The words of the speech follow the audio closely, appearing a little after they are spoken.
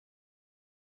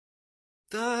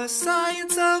The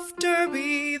science of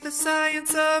Derby, the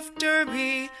science of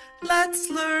Derby. Let's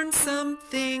learn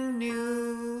something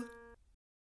new.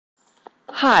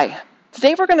 Hi,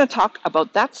 today we're going to talk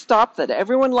about that stop that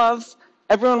everyone loves,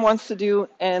 everyone wants to do,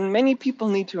 and many people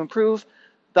need to improve,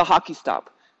 the hockey stop.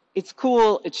 It's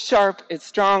cool, it's sharp, it's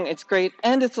strong, it's great,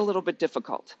 and it's a little bit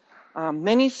difficult.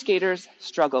 Many skaters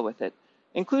struggle with it,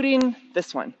 including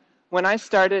this one. When I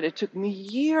started, it took me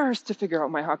years to figure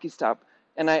out my hockey stop,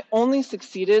 and I only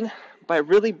succeeded by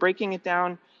really breaking it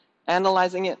down,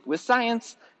 analyzing it with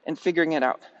science, and figuring it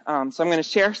out. So I'm going to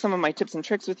share some of my tips and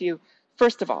tricks with you.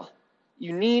 First of all,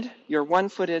 you need your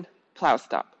one-footed plow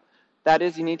stop. That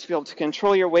is, you need to be able to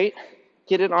control your weight,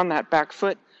 get it on that back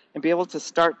foot, and be able to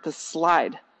start the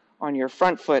slide on your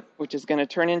front foot, which is going to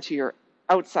turn into your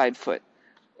outside foot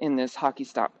in this hockey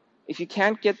stop. If you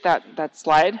can't get that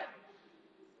slide,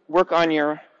 work on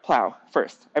your plow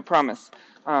first, I promise.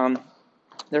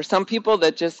 There's some people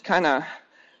that just kind of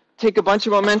take a bunch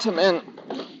of momentum and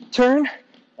turn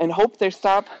and hope they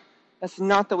stop. That's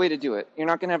not the way to do it. You're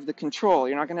not going to have the control.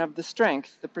 You're not going to have the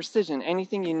strength, the precision,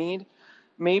 anything you need.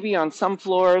 Maybe on some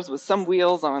floors with some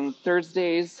wheels on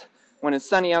Thursdays when it's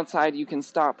sunny outside, you can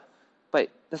stop. But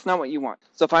that's not what you want.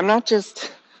 So if I'm not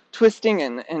just twisting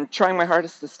and trying my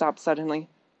hardest to stop suddenly,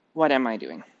 what am I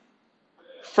doing?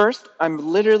 First, I'm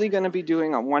literally going to be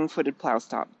doing a one-footed plow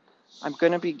stop. I'm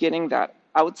going to be getting that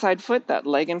outside foot, that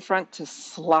leg in front, to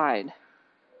slide.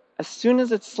 As soon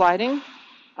as it's sliding,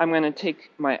 I'm going to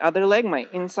take my other leg, my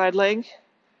inside leg,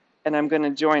 and I'm going to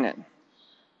join it.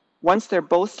 Once they're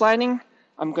both sliding,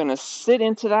 I'm going to sit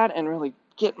into that and really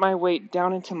get my weight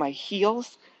down into my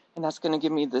heels, and that's going to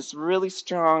give me this really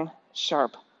strong,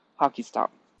 sharp hockey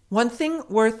stop. One thing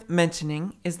worth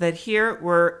mentioning is that here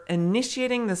we're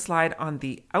initiating the slide on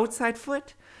the outside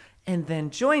foot and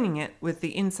then joining it with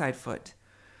the inside foot.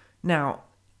 Now,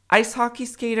 ice hockey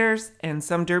skaters and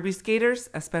some derby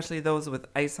skaters, especially those with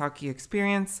ice hockey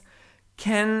experience,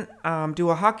 can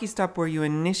do a hockey stop where you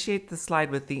initiate the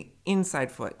slide with the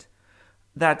inside foot.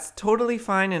 That's totally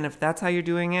fine, and if that's how you're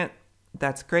doing it,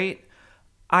 that's great.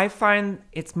 I find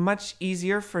it's much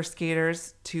easier for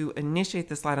skaters to initiate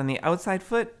the slide on the outside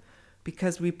foot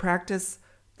because we practice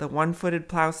the one-footed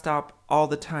plow stop all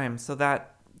the time, so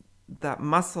that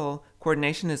muscle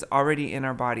coordination is already in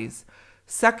our bodies.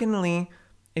 Secondly,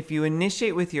 if you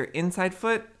initiate with your inside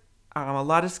foot, a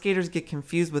lot of skaters get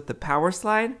confused with the power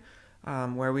slide,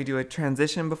 where we do a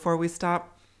transition before we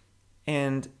stop,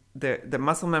 and the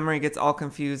muscle memory gets all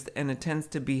confused, and it tends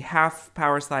to be half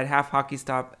power slide, half hockey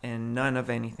stop, and none of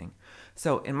anything.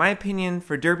 So in my opinion,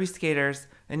 for derby skaters,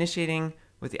 initiating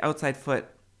with the outside foot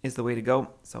is the way to go.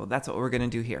 So that's what we're going to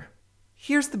do here.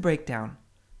 Here's the breakdown.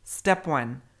 Step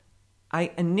 1.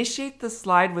 I initiate the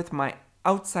slide with my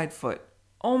outside foot.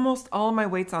 Almost all of my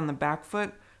weight's on the back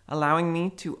foot, allowing me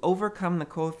to overcome the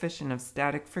coefficient of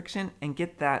static friction and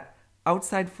get that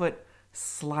outside foot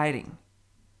sliding.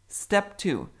 Step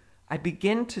 2. I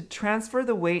begin to transfer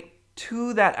the weight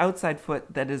to that outside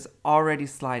foot that is already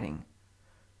sliding.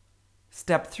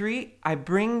 Step 3. I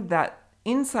bring that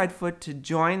inside foot to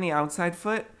join the outside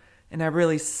foot, and I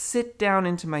really sit down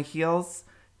into my heels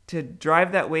to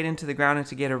drive that weight into the ground and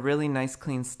to get a really nice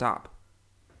clean stop.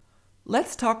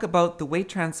 Let's talk about the weight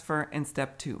transfer in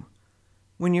step 2.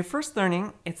 When you're first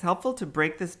learning, it's helpful to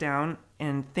break this down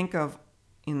and think of,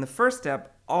 in the first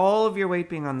step, all of your weight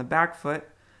being on the back foot,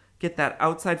 get that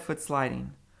outside foot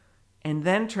sliding, and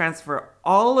then transfer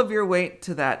all of your weight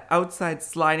to that outside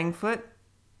sliding foot,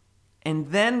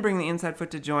 and then bring the inside foot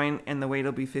to join, and the weight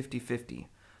will be 50-50.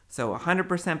 So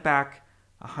 100% back,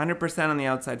 100% on the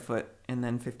outside foot, and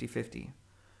then 50-50.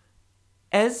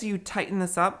 As you tighten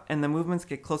this up and the movements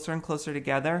get closer and closer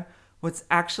together, what's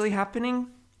actually happening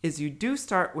is you do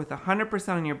start with 100%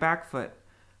 on your back foot,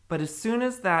 but as soon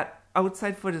as that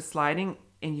outside foot is sliding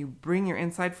and you bring your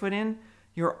inside foot in,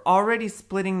 you're already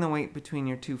splitting the weight between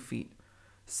your 2 feet.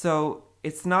 So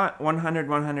it's not 100,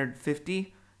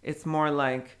 150, it's more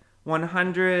like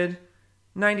 100,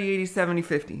 90, 80, 70,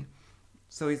 50.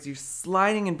 So as you're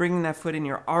sliding and bringing that foot in,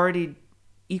 you're already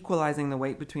equalizing the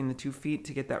weight between the 2 feet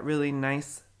to get that really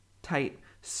nice, tight,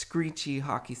 screechy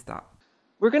hockey stop.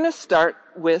 We're going to start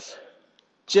with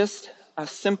just a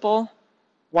simple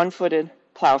one-footed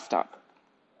plow stop.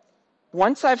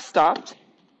 Once I've stopped,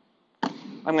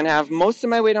 I'm going to have most of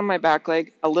my weight on my back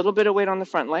leg, a little bit of weight on the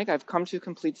front leg. I've come to a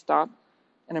complete stop,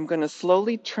 and I'm going to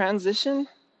slowly transition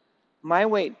my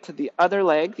weight to the other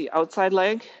leg, the outside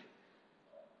leg,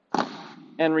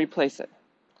 and replace it.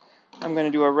 I'm going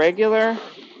to do a regular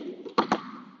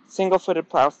single-footed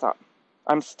plow stop.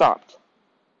 I'm stopped.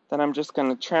 Then I'm just going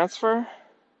to transfer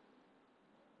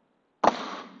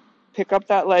pick up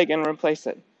that leg and replace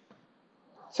it.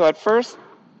 So at first,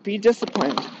 be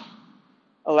disciplined.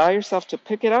 Allow yourself to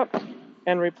pick it up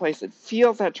and replace it.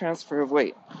 Feel that transfer of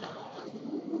weight.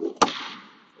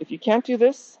 If you can't do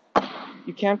this,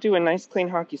 you can't do a nice clean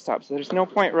hockey stop, so there's no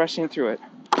point rushing through it.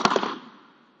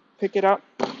 Pick it up,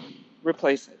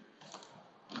 replace it.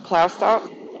 Plow stop,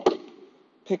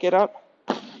 pick it up,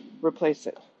 replace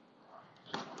it.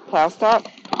 Plow stop,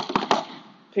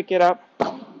 pick it up,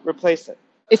 replace it.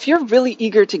 If you're really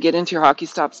eager to get into your hockey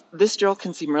stops, this drill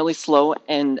can seem really slow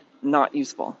and not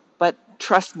useful. But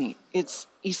trust me, it's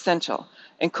essential.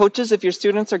 And coaches, if your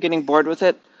students are getting bored with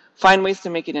it, find ways to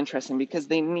make it interesting because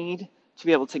they need to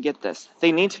be able to get this.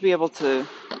 They need to be able to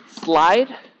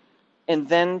slide and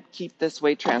then keep this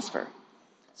weight transfer.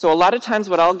 So a lot of times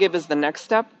what I'll give as the next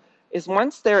step is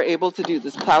once they're able to do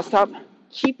this plow stop,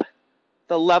 keep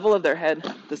the level of their head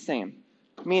the same.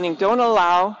 Meaning don't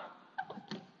allow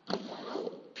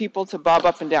people to bob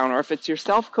up and down, or if it's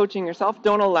yourself coaching yourself,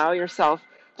 don't allow yourself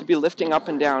to be lifting up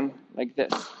and down like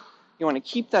this. You want to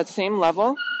keep that same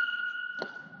level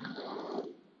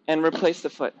and replace the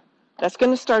foot. That's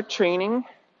going to start training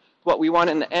what we want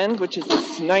in the end, which is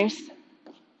this nice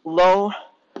low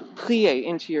plie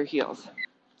into your heels.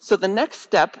 So the next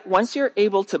step, once you're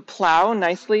able to plow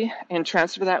nicely and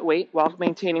transfer that weight while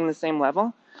maintaining the same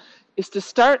level, is to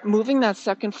start moving that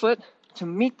second foot to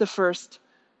meet the first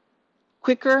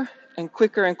quicker and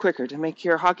quicker and quicker to make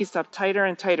your hockey stop tighter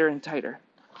and tighter and tighter.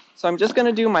 So I'm just going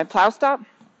to do my plow stop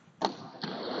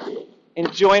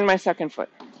and join my second foot.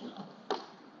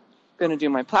 Going to do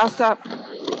my plow stop,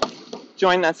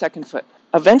 join that second foot.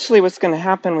 Eventually what's going to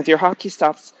happen with your hockey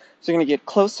stops is you're going to get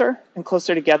closer and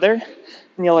closer together,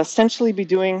 and you'll essentially be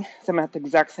doing them at the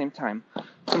exact same time.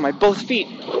 So my both feet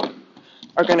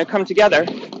are going to come together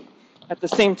at the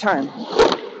same time.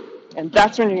 And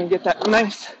that's when you're going to get that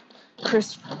nice,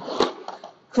 crisp,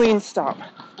 clean stop.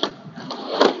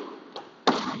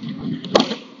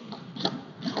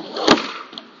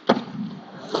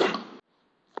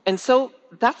 And so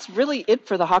that's really it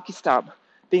for the hockey stop.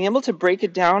 Being able to break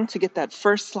it down to get that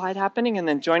first slide happening and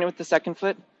then join it with the second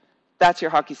foot, that's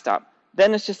your hockey stop.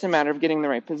 Then it's just a matter of getting the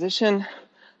right position,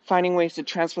 finding ways to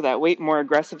transfer that weight more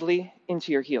aggressively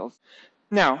into your heels.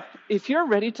 Now, if you're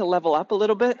ready to level up a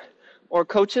little bit, or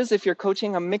coaches, if you're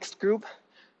coaching a mixed group,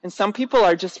 and some people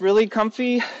are just really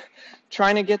comfy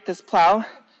trying to get this plow,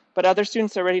 but other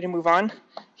students are ready to move on,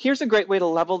 here's a great way to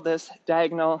level this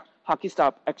diagonal hockey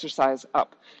stop exercise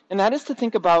up. And that is to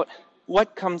think about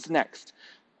what comes next.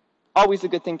 Always a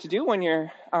good thing to do when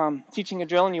you're teaching a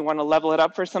drill and you want to level it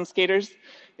up for some skaters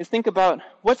is think about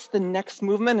what's the next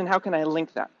movement and how can I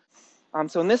link that.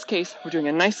 So in this case, we're doing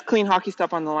a nice clean hockey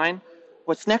stop on the line.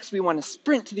 What's next? We want to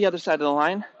sprint to the other side of the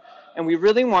line, and we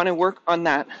really want to work on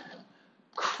that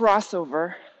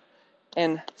crossover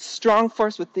and strong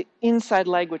force with the inside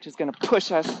leg, which is going to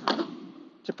push us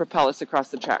to propel us across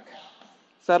the track.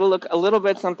 So that'll look a little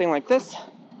bit something like this.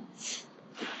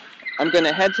 I'm going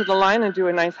to head to the line and do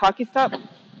a nice hockey stop.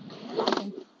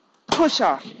 Push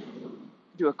off.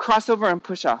 Do a crossover and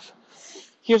push off.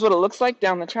 Here's what it looks like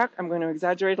down the track. I'm going to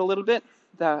exaggerate a little bit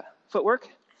the footwork.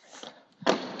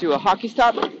 Do a hockey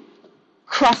stop,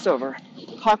 crossover.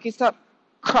 Hockey stop,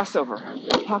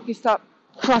 crossover. Hockey stop,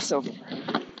 crossover.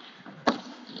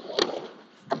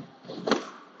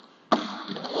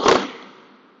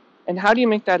 And how do you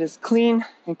make that as clean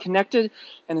and connected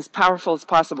and as powerful as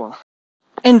possible?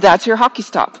 And that's your hockey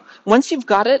stop. Once you've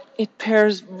got it, it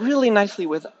pairs really nicely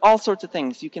with all sorts of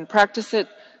things. You can practice it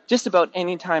just about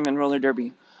any time in roller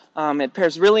derby. It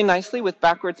pairs really nicely with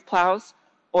backwards plows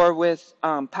or with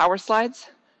power slides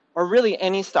or really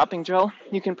any stopping drill.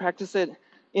 You can practice it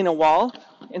in a wall.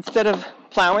 Instead of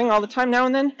plowing all the time now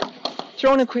and then,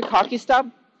 throw in a quick hockey stop.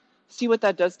 See what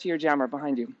that does to your jammer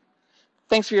behind you.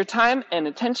 Thanks for your time and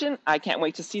attention. I can't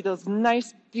wait to see those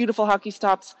nice, beautiful hockey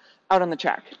stops out on the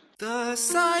track. The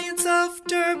science of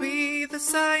derby, the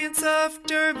science of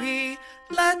derby.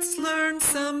 Let's learn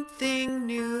something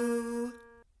new.